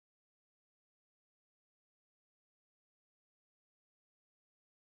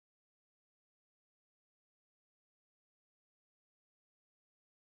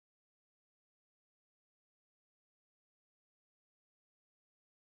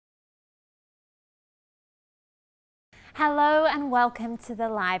Hello and welcome to the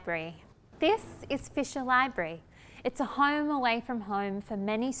library. This is Fisher Library. It's a home away from home for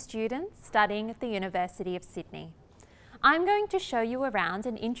many students studying at the University of Sydney. I'm going to show you around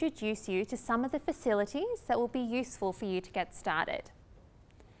and introduce you to some of the facilities that will be useful for you to get started.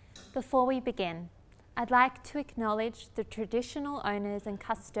 Before we begin, I'd like to acknowledge the traditional owners and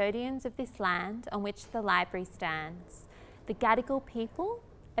custodians of this land on which the library stands, the Gadigal people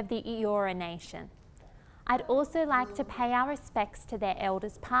of the Eora Nation. I'd also like to pay our respects to their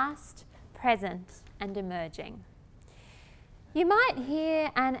elders past, present and emerging. You might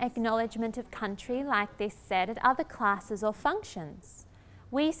hear an acknowledgement of country like this said at other classes or functions.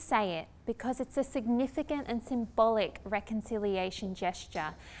 We say it because it's a significant and symbolic reconciliation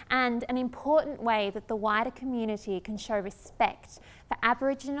gesture and an important way that the wider community can show respect for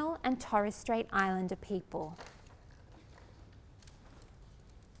Aboriginal and Torres Strait Islander people.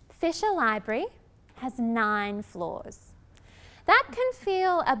 Fisher Library has 9 floors. That can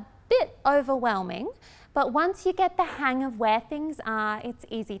feel a bit overwhelming, but once you get the hang of where things are, it's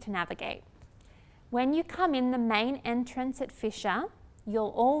easy to navigate. When you come in the main entrance at Fisher,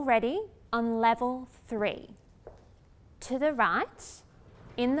 you're already on level 3. To the right,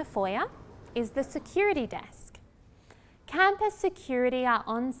 in the foyer, is the security desk. Campus security are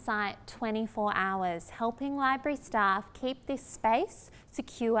on site 24 hours, helping library staff keep this space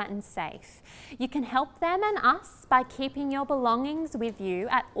secure and safe. You can help them and us by keeping your belongings with you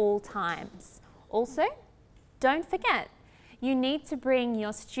at all times. Also, don't forget, you need to bring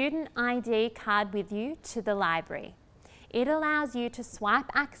your student ID card with you to the library. It allows you to swipe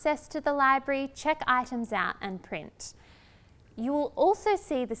access to the library, check items out and print. You will also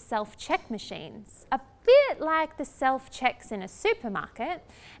see the self-check machines, a bit like the self-checks in a supermarket,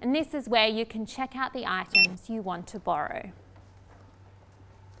 and this is where you can check out the items you want to borrow.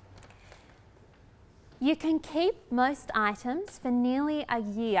 You can keep most items for nearly a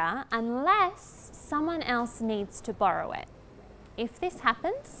year unless someone else needs to borrow it. If this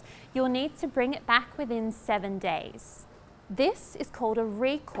happens, you'll need to bring it back within 7 days. This is called a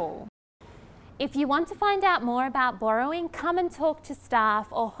recall. If you want to find out more about borrowing, come and talk to staff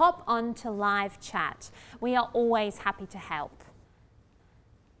or hop on to live chat. We are always happy to help.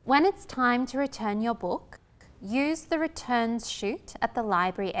 When it's time to return your book, use the returns chute at the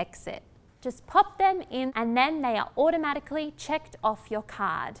library exit. Just pop them in and then they are automatically checked off your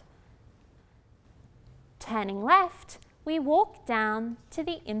card. Turning left, we walk down to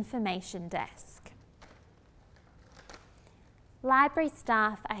the information desk. Library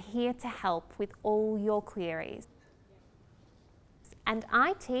staff are here to help with all your queries. And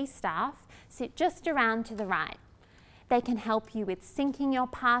IT staff sit just around to the right. They can help you with syncing your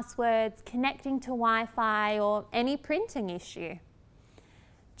passwords, connecting to Wi-Fi or any printing issue.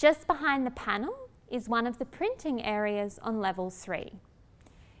 Just behind the panel is one of the printing areas on level 3.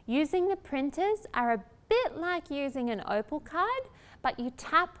 Using the printers are a bit like using an Opal card, but you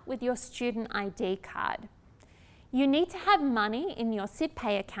tap with your student ID card. You need to have money in your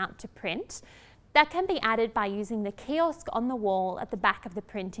SidPay account to print. That can be added by using the kiosk on the wall at the back of the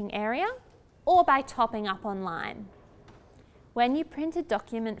printing area or by topping up online. When you print a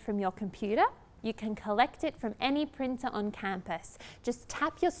document from your computer, you can collect it from any printer on campus. Just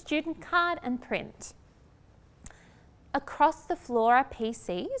tap your student card and print. Across the floor are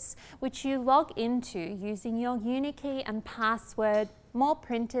PCs, which you log into using your UniKey and password, more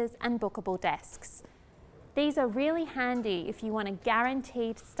printers and bookable desks. These are really handy if you want a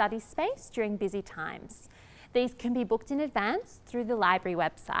guaranteed study space during busy times. These can be booked in advance through the library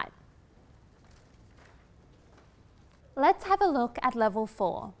website. Let's have a look at level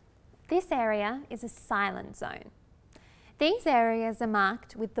 4. This area is a silent zone. These areas are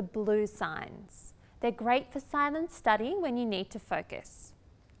marked with the blue signs. They're great for silent study when you need to focus.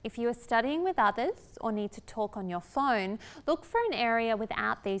 If you are studying with others or need to talk on your phone, look for an area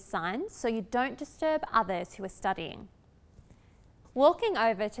without these signs so you don't disturb others who are studying. Walking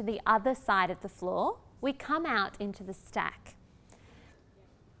over to the other side of the floor, we come out into the stack.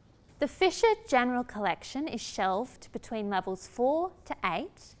 The Fisher General Collection is shelved between levels 4 to 8,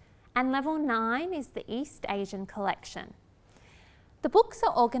 and level 9 is the East Asian Collection. The books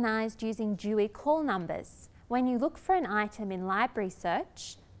are organised using Dewey call numbers. When you look for an item in library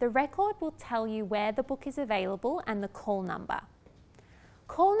search, the record will tell you where the book is available and the call number.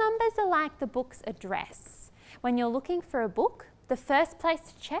 Call numbers are like the book's address. When you're looking for a book, the first place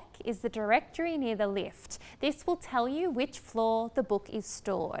to check is the directory near the lift. This will tell you which floor the book is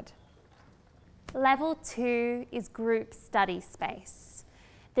stored. Level 2 is group study space.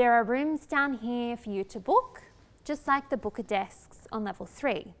 There are rooms down here for you to book, just like the booker desks on level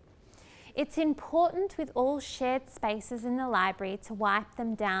 3. It's important with all shared spaces in the library to wipe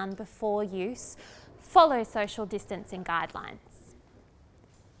them down before use. Follow social distancing guidelines.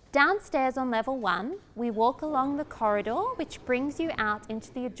 Downstairs on level 1, we walk along the corridor which brings you out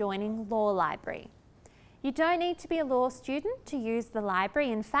into the adjoining law library. You don't need to be a law student to use the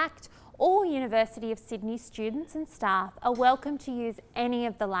library. In fact, all University of Sydney students and staff are welcome to use any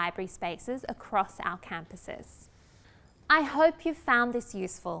of the library spaces across our campuses. I hope you've found this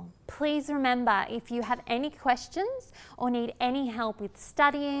useful. Please remember, if you have any questions or need any help with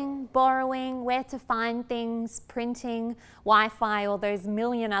studying, borrowing, where to find things, printing, Wi-Fi, or those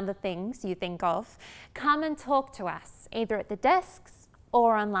million other things you think of, come and talk to us, either at the desks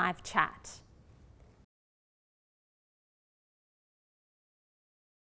or on live chat.